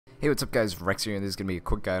Hey, what's up guys, Rex here, and this is going to be a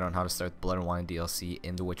quick guide on how to start the Blood and Wine DLC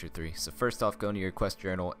in The Witcher 3. So first off, go into your quest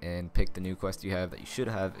journal and pick the new quest you have that you should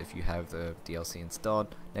have if you have the DLC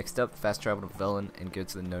installed. Next up, fast travel to Velen and go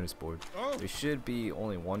to the notice board. There should be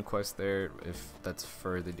only one quest there if that's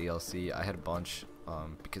for the DLC. I had a bunch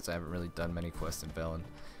because I haven't really done many quests in Velen.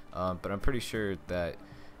 But I'm pretty sure that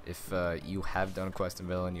if you have done a quest in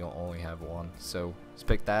Velen, you'll only have one. So just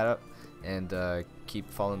pick that up and keep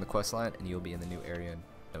following the quest line and you'll be in the new area in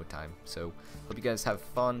no time. So hope you guys have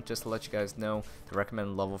fun. Just to let you guys know, the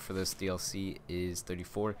recommended level for this DLC is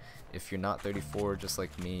 34. If you're not 34 just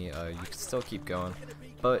like me, you can still keep going,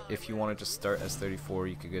 but if you want to just start as 34,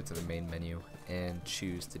 you could go to the main menu and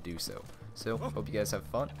choose to do so. So hope you guys have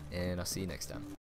fun, and I'll see you next time.